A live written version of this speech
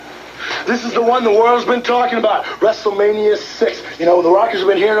This is the one the world's been talking about. WrestleMania 6. You know, the Rockers have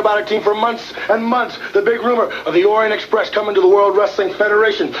been hearing about our team for months and months. The big rumor of the Orient Express coming to the World Wrestling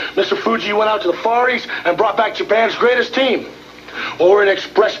Federation. Mr. Fuji went out to the Far East and brought back Japan's greatest team. Orient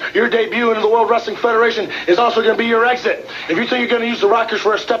Express, your debut into the World Wrestling Federation is also going to be your exit. If you think you're going to use the Rockers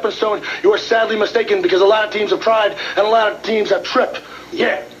for a stepping stone, you are sadly mistaken, because a lot of teams have tried and a lot of teams have tripped.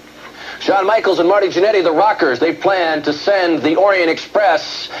 Yeah. Shawn Michaels and Marty Jannetty, the Rockers, they plan to send the Orient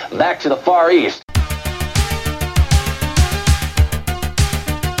Express back to the Far East.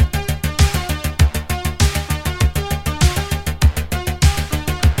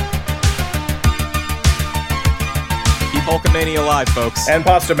 Hulkamania alive, folks. And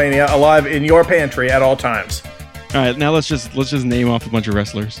Pastamania alive in your pantry at all times. All right, now let's just name off a bunch of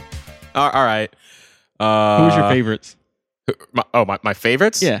wrestlers. All right. Who's your favorites? My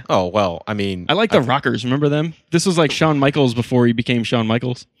favorites? Yeah. Oh, well, I mean... I like the Rockers. Remember them? This was like Shawn Michaels before he became Shawn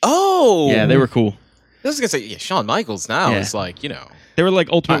Michaels. Oh! Yeah, they were cool. I was going to say, yeah, Shawn Michaels now is like, you know... They were like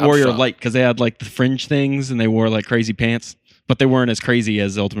Ultimate Warrior light, because they had like the fringe things and they wore like crazy pants. But they weren't as crazy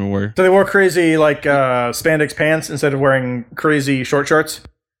as Ultimate Warrior. So they wore crazy like spandex pants instead of wearing crazy short shorts?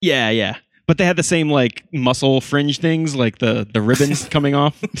 Yeah. But they had the same like muscle fringe things, like the ribbons coming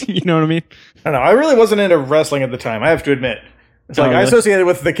off. You know what I mean? I don't know. I really wasn't into wrestling at the time, I have to admit. It's like I associated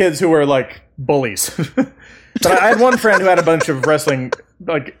with the kids who were like bullies. But I had one friend who had a bunch of wrestling,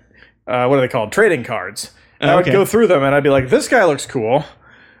 like, what are they called? Trading cards. And I would go through them and I'd be like, this guy looks cool.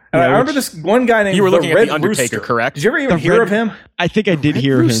 And I remember this one guy named You were looking Red at The Undertaker, Rooster. correct? Did you ever even hear of him? I think I did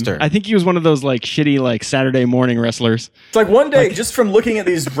hear Rooster. him. I think he was one of those like shitty like Saturday morning wrestlers. It's like one day, just from looking at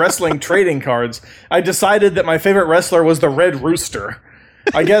these wrestling trading cards, I decided that my favorite wrestler was the Red Rooster.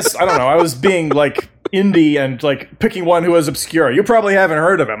 I guess, I don't know, I was being like indie and like picking one who was obscure. You probably haven't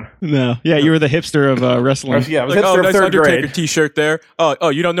heard of him. No. Yeah, you were the hipster of wrestling. Yeah, I was Like, hipster of nice third Undertaker grade. t-shirt there. Oh,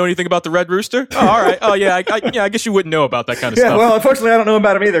 you don't know anything about the Red Rooster? Oh, all right. Oh, yeah, I guess you wouldn't know about that kind of Yeah, stuff. well, unfortunately, I don't know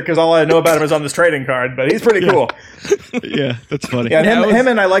about him either, because all I know about him is on this trading card, but he's pretty cool. Yeah, that's funny. Yeah, and him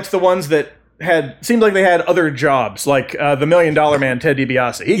and I liked the ones that seemed like they had other jobs, like the $1 Million Man, Ted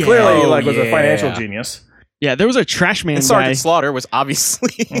DiBiase. He clearly was a financial genius. Yeah, there was a trash man and guy. Sergeant Slaughter was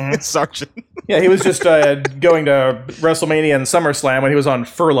obviously Sergeant. Yeah, he was just going to WrestleMania and SummerSlam when he was on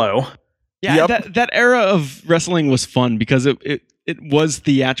furlough. Yeah, that era of wrestling was fun because it was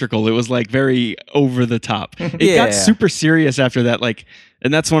theatrical. It was like very over the top. It got super serious after that, like,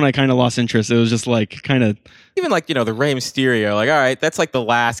 and that's when I kind of lost interest. It was just like kind of even like, you know, the Rey Mysterio. Like, all right, that's like the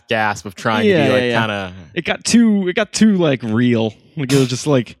last gasp of trying to be like kind of. It got too like real. Like it was just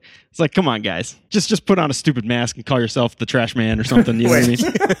like. It's like, come on, guys. Just put on a stupid mask and call yourself the Trash Man or something. You know what I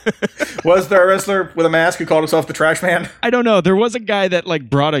mean? Was there a wrestler with a mask who called himself the Trash Man? I don't know. There was a guy that like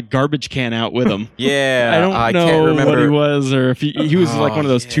brought a garbage can out with him. Yeah. I don't know what he was, or if he was like one of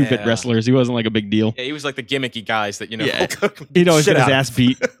those 2-bit wrestlers. He wasn't like a big deal. Yeah, he was like the gimmicky guys that, you know, he'd always get his ass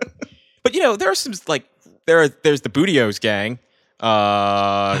beat. But, you know, there are some like there's the Bootios gang.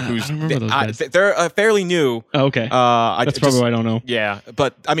 Who's they're fairly new. Oh, okay, that's probably why I don't know. Yeah,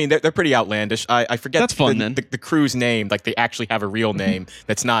 but I mean they're pretty outlandish. I forget that's fun, then. The crew's name. Like they actually have a real name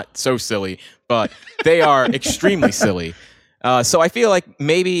that's not so silly, but they are extremely silly. So I feel like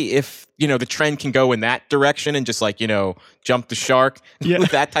maybe if, you know, the trend can go in that direction and just like, you know, jump the shark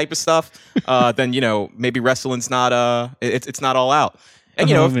with that type of stuff, then, you know, maybe wrestling's not it's not all out. And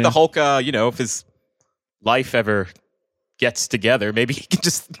you know, if the Hulk, you know, if his life ever gets together, maybe he can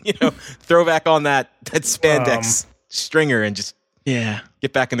just, you know, throw back on that spandex stringer and just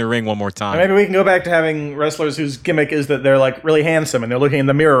get back in the ring one more time. Maybe we can go back to having wrestlers whose gimmick is that they're like really handsome and they're looking in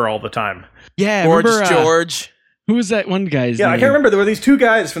the mirror all the time. Yeah, Gorgeous George. Who was that one guy's name? I can't remember. There were these two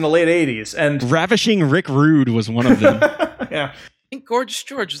guys from the late 80s. And Ravishing Rick Rude was one of them. Yeah. I think Gorgeous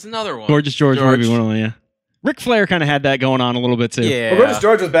George was another one. Gorgeous George might be one of them, yeah. Ric Flair kind of had that going on a little bit too. Yeah. Well, Gorgeous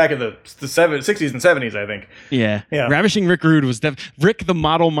George was back in the 60s and 70s, I think. Yeah. Ravishing Rick Rude was Rick the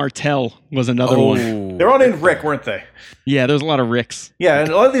Model Martel was another one. They were all named Rick, weren't they? Yeah, there's a lot of Ricks. Yeah, and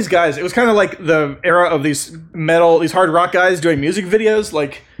a lot of these guys, it was kind of like the era of these hard rock guys doing music videos,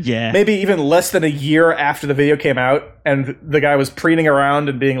 like maybe even less than a year after the video came out, and the guy was preening around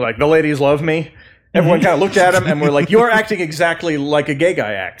and being like, "The ladies love me." Everyone kind of looked at him and were like, "You are acting exactly like a gay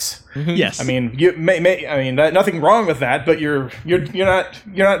guy acts." Yes, I mean, nothing wrong with that, but you're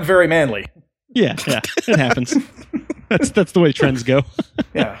not very manly. Yeah, it happens. That's the way trends go.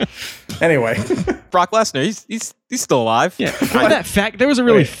 Yeah. Anyway, Brock Lesnar, he's still alive. Yeah. That fact, there was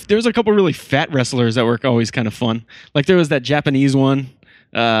a couple really fat wrestlers that were always kind of fun. Like there was that Japanese one.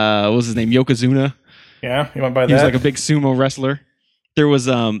 What was his name? Yokozuna. Yeah, you want to buy that? He was like a big sumo wrestler. there was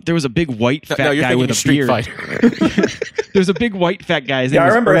a big white fat guy with a Street beard. Fighter. There's a big white fat guy. His name I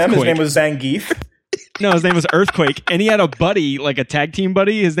was remember him. His Earthquake. name was Zangief. No, his name was Earthquake, and he had a buddy, like a tag team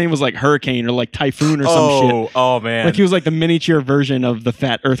buddy. His name was like Hurricane or like Typhoon or some shit. Oh man! Like he was like the miniature version of the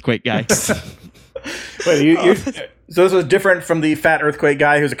fat Earthquake guy. Wait, so this was different from the fat Earthquake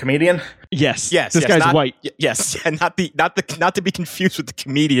guy who's a comedian? Yes, Yes, this guy's white. Yes, and not to be confused with the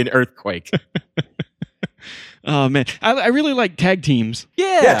comedian Earthquake. Oh man, I really like tag teams.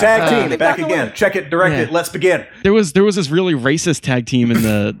 Yeah, tag team. they Back got again. away. Check it, direct Yeah. it. Let's begin. There was this really racist tag team in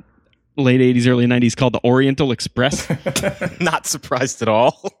the late 80s, early 90s called the Oriental Express. Not surprised at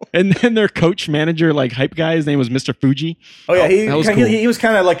all. And then their coach, manager, like hype guy, his name was Mr. Fuji. Oh yeah, that was cool. he was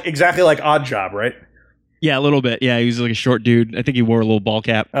kind of like exactly like Odd Job, right? Yeah, a little bit. Yeah, he was like a short dude. I think he wore a little ball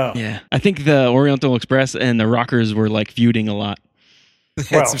cap. Oh. Yeah. I think the Oriental Express and the Rockers were like feuding a lot.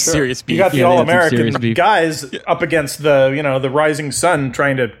 Had some serious beef. You got the Yeah, they had some All-American serious beef. guys up against the rising sun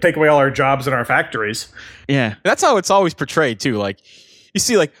trying to take away all our jobs in our factories. Yeah. That's how it's always portrayed too. Like you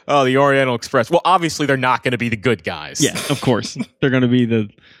see, like the Oriental Express. Well, obviously they're not going to be the good guys. Yeah, of course. They're going to be the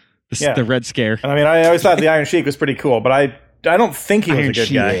Red Scare. And I mean, I always thought the Iron Sheik was pretty cool, but I don't think he was Iron a good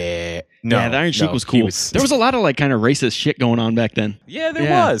Sheik. guy. Yeah. No, Yeah, the Iron Sheik no, was he cool. There was a lot of like kind of racist shit going on back then. Yeah, there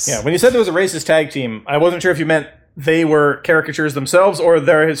Yeah. was. Yeah, when you said there was a racist tag team, I wasn't sure if you meant they were caricatures themselves or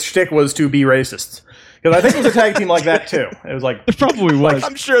his shtick was to be racists. Because I think it was a tag team like that too. It was like There probably was.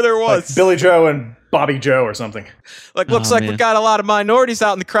 I'm sure there was. Billy Joe and Bobby Joe or something. Like, looks Oh, like we man. got a lot of minorities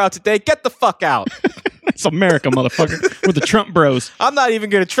out in the crowd today. Get the fuck out. It's America, motherfucker. With the Trump bros. I'm not even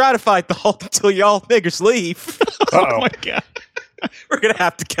going to try to fight the Hulk until y'all niggers leave. Uh-oh. Oh my God. We're going to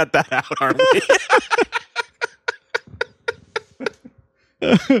have to cut that out, aren't we?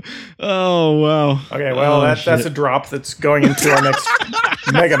 Oh, wow. Okay, well, Oh, that's shit. a drop that's going into our next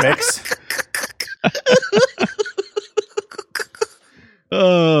mega mix.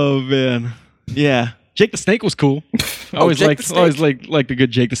 Oh, man. Yeah. Jake the Snake was cool. Always Jake liked the Snake. liked a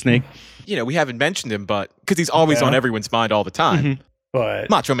good Jake the Snake. You know, we haven't mentioned him, but because he's always Yeah. on everyone's mind all the time. But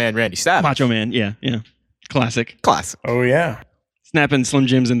Macho Man Randy Savage. Macho Man. Yeah, yeah. Classic. Classic. oh yeah. Snapping Slim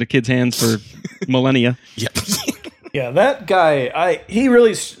Jims into kids' hands for millennia. Yep. Yeah, that guy, he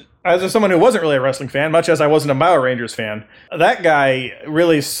really, as someone who wasn't really a wrestling fan, much as I wasn't a Power Rangers fan, that guy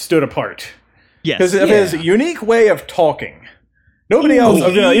really stood apart. Yes. Because of his unique way of talking. Nobody else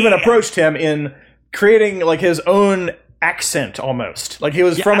even approached him in creating like his own accent almost. Like he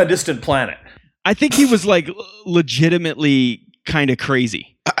was from a distant planet. I think he was like legitimately kind of crazy.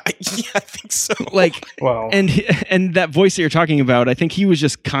 Yeah, I think so. Like, Well, and that voice that you're talking about, I think he was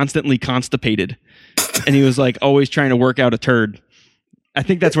just constantly constipated, and he was like always trying to work out a turd. I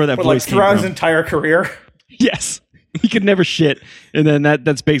think that's where that but like voice came throughout his from. entire career. Yes, he could never shit, and then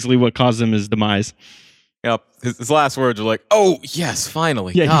that's basically what caused him his demise. Yep. His last words were like, "Oh yes,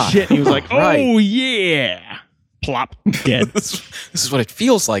 finally." Yeah, God. he shit, and he was like, Right. "Oh yeah," plop, dead. This is what it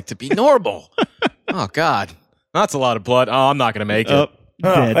feels like to be normal. Oh God, that's a lot of blood. Oh, I'm not gonna make it. Oh,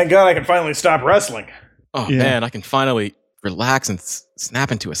 Oh, dead. thank God I can finally stop wrestling. Oh Yeah. man, I can finally relax and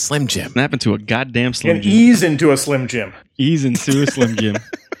snap into a Slim Jim. Snap into a goddamn Slim Can Jim. ease into a Slim Jim. Ease into a Slim Jim.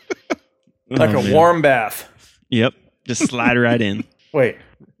 Like Oh, a man. warm bath. Yep, just slide right in. Wait,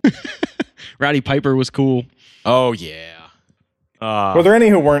 Roddy Piper was cool. Oh yeah. were there any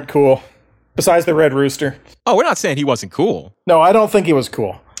who weren't cool? Besides the Red Rooster? Oh, we're not saying he wasn't cool. No, I don't think he was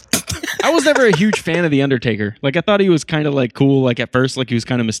cool. I was never a huge fan of The Undertaker. Like, I thought he was kind of like cool, like at first, like he was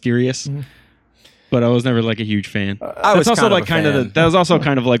kind of mysterious. But I was never like a huge fan. I was That's also kind of like a kind of fan. that was also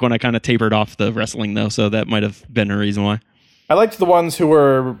kind of like when I kind of tapered off the wrestling though, so that might have been a reason why. I liked the ones who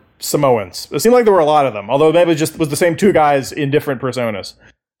were Samoans. It seemed like there were a lot of them, although maybe it just was the same two guys in different personas.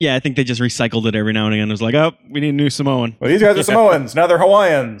 Yeah, I think they just recycled it every now and again. It was like, oh, we need a new Samoan. Well, these guys are Samoans. Now they're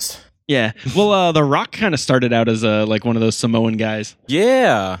Hawaiians. Yeah. Well, The Rock kind of started out as like one of those Samoan guys,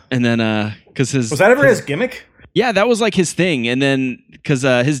 Yeah. and then because his Was that ever his gimmick? yeah, that was like his thing, and then because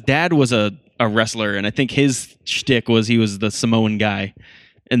his dad was a wrestler, and I think his shtick was he was the Samoan guy,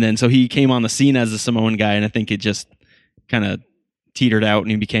 and then so he came on the scene as the Samoan guy, and I think it just kind of teetered out,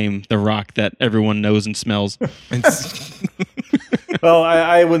 and he became The Rock that everyone knows and smells. And Well,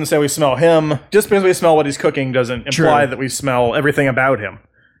 I wouldn't say we smell him. Just because we smell what he's cooking doesn't imply True. that we smell everything about him.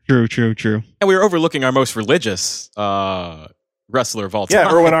 True. and we were overlooking our most religious wrestler of all time.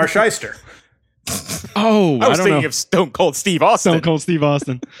 Yeah, Erwin R. Shyster. Oh, I was don't thinking know. of Stone Cold Steve Austin. Stone Cold Steve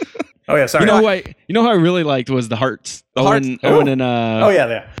Austin. Oh, yeah, sorry. You know who I really liked was the Hearts. The Owen, Hearts? Owen and oh,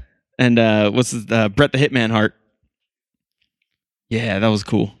 yeah. and what's his, Brett the Hitman Hart. Yeah, that was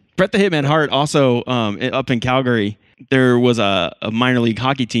cool. Brett the Hitman Hart also up in Calgary. There was a minor league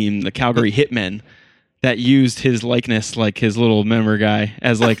hockey team, the Calgary Hitmen, that used his likeness, like his little member guy,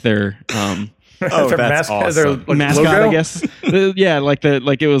 as like their Oh, that's awesome. Their mascot, logo? I guess. Yeah, like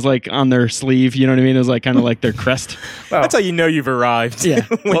it was like on their sleeve. You know what I mean? It was like kind of like their crest. Well, That's how you know you've arrived. Yeah.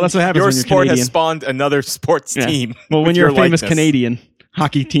 Well, that's what happens Your when you're sport Canadian. has spawned another sports Yeah. team. Well, when with you're a your famous likeness. Canadian,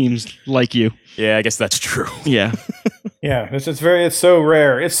 hockey teams like you. Yeah, I guess that's true. Yeah. yeah, it's so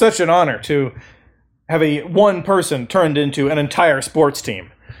rare. It's such an honor to have one person turned into an entire sports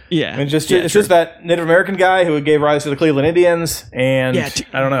team. Yeah. And it's just that Native American guy who gave rise to the Cleveland Indians, and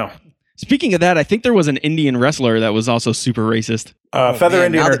I don't know. Speaking of that, I think there was an Indian wrestler that was also super racist. Feather man,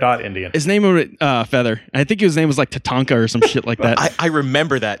 Indian now or that- dot Indian? His name was Feather. I think his name was like Tatanka or some shit like that. I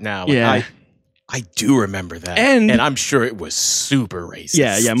remember that now. Yeah. I do remember that. And I'm sure it was super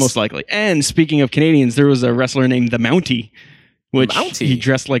racist. yeah, most likely. And speaking of Canadians, there was a wrestler named the Mountie, which Mountie? he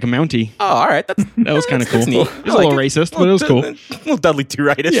dressed like a Mountie. Oh, all right. That was kinda cool. Neat. It was a little racist, but it was cool. A little Dudley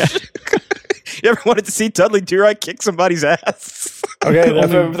Do-Rightish. Yeah. You ever wanted to see Dudley Do-Right kick somebody's ass? Okay,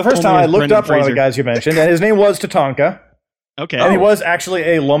 the first time I only looked Brendan up one of the Fraser. guys you mentioned, and his name was Tatanka, Okay. and he was actually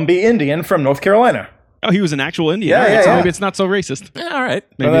a Lumbee Indian from North Carolina. Oh, he was an actual Indian. Yeah, All right, yeah, so yeah. maybe it's not so racist. All right.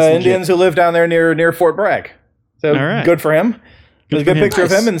 Maybe The it's legit. Indians who live down there near Fort Bragg. So All right. good for him. There's a good for him. picture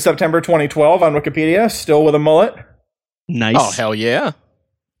of Nice. him in September 2012 on Wikipedia, still with a mullet. Nice. Oh, hell yeah.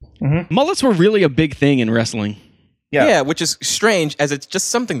 Mullets were really a big thing in wrestling. Yeah. Yeah, which is strange as it's just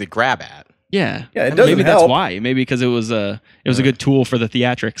something to grab at. Yeah. Yeah, it doesn't Maybe help. that's why. Maybe because it was a good tool for the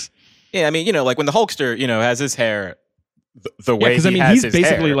theatrics. Yeah, I mean, like when the Hulkster, has his hair the Yeah, way because I he mean, has he's his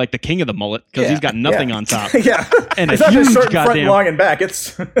basically hair. like the king of the mullet because Yeah. he's got nothing Yeah. on top. yeah. And It's a not just huge short in front, goddamn- long, and back.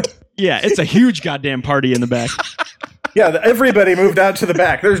 It's Yeah, it's a huge goddamn party in the back. everybody moved out to the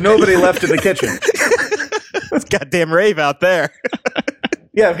back. There's nobody left in the kitchen. That's goddamn rave out there.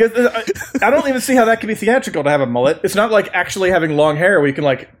 Yeah, because I don't even see how that could be theatrical to have a mullet. It's not like actually having long hair where you can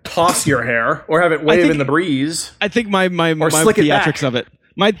like toss your hair or have it wave think- in the breeze. I think my slick it back. theatrics of it.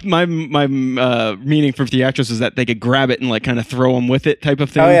 My meaning for theatrics is that they could grab it and like kind of throw them with it type of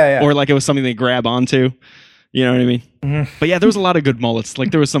thing. Oh, yeah. Or like it was something they grab onto. You know what I mean? Mm-hmm. But yeah, there was a lot of good mullets.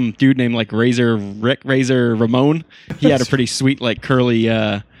 Like there was some dude named like Razor Ramon. He had a pretty sweet like curly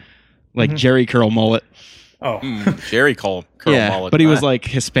Mm-hmm. Jerry curl mullet. Oh, Jerry Curl Yeah, mullet. but he was like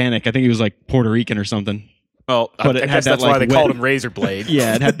Hispanic. I think he was like Puerto Rican or something. Well, but it I had guess that, that's why like, they wet- called him Razor Blade.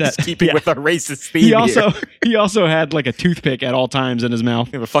 Yeah, it had that. Just keeping yeah. with our racist theme He also had like a toothpick at all times in his mouth.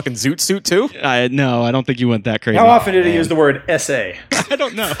 You have a fucking zoot suit too? No, I don't think you went that crazy. how often did he use the word essay? I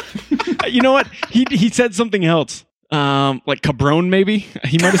don't know. You know what? He said something else. Like cabron, maybe.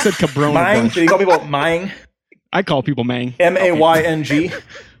 He might have said cabron. a Mying? bunch. Did he call people mying? I call people mang. MAYNG?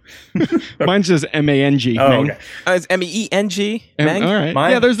 Mine's just MANG. Oh, mang. okay. It's MENG. All Mang? right.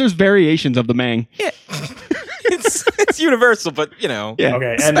 Mang? Yeah, there's variations of the mang. Yeah. it's universal, but Yeah.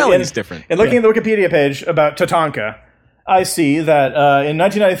 Okay, spelling is different. And looking at the Wikipedia page about Tatanka, I see that in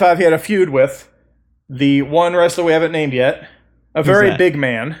 1995 he had a feud with the one wrestler we haven't named yet, a very that? big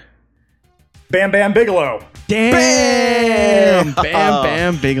man, Bam Bam Bigelow. Bam,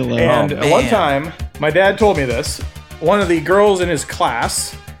 bam, Bigelow. And man. one time, my dad told me this. One of the girls in his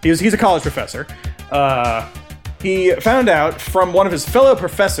class, he's a college professor. He found out from one of his fellow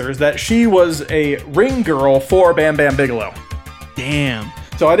professors that she was a ring girl for Bam Bam Bigelow. Damn.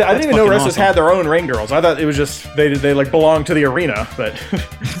 So I didn't even know fucking wrestlers awesome. had their own ring girls. I thought it was just they like belonged to the arena. But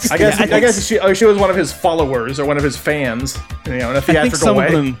I guess she was one of his followers or one of his fans. In a I think theatrical some way.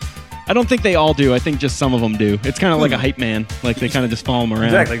 of them. I don't think they all do. I think just some of them do. It's kind of like a hype man. Like they kind of just follow him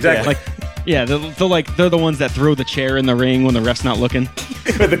around. Exactly. Like, yeah, they're the ones that throw the chair in the ring when the ref's not looking.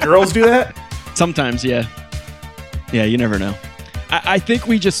 But the girls do that. Sometimes, yeah. Yeah, you never know. I think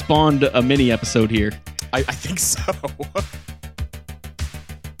we just spawned a mini episode here. I think so.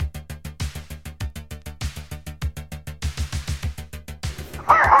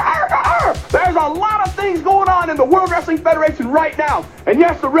 There's a lot of things going on in the World Wrestling Federation right now. And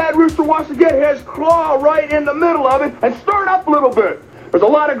yes, the Red Rooster wants to get his claw right in the middle of it and stir it up a little bit. There's a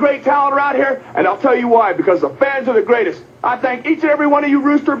lot of great talent around here, and I'll tell you why, because the fans are the greatest. I thank each and every one of you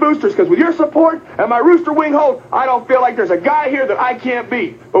Rooster Boosters, because with your support and my Rooster Wing hold, I don't feel like there's a guy here that I can't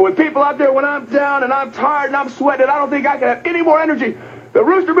beat. But with people out there, when I'm down and I'm tired and I'm sweating, I don't think I can have any more energy. The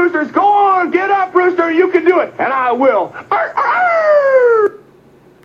Rooster Boosters, go on, get up, Rooster, you can do it, and I will.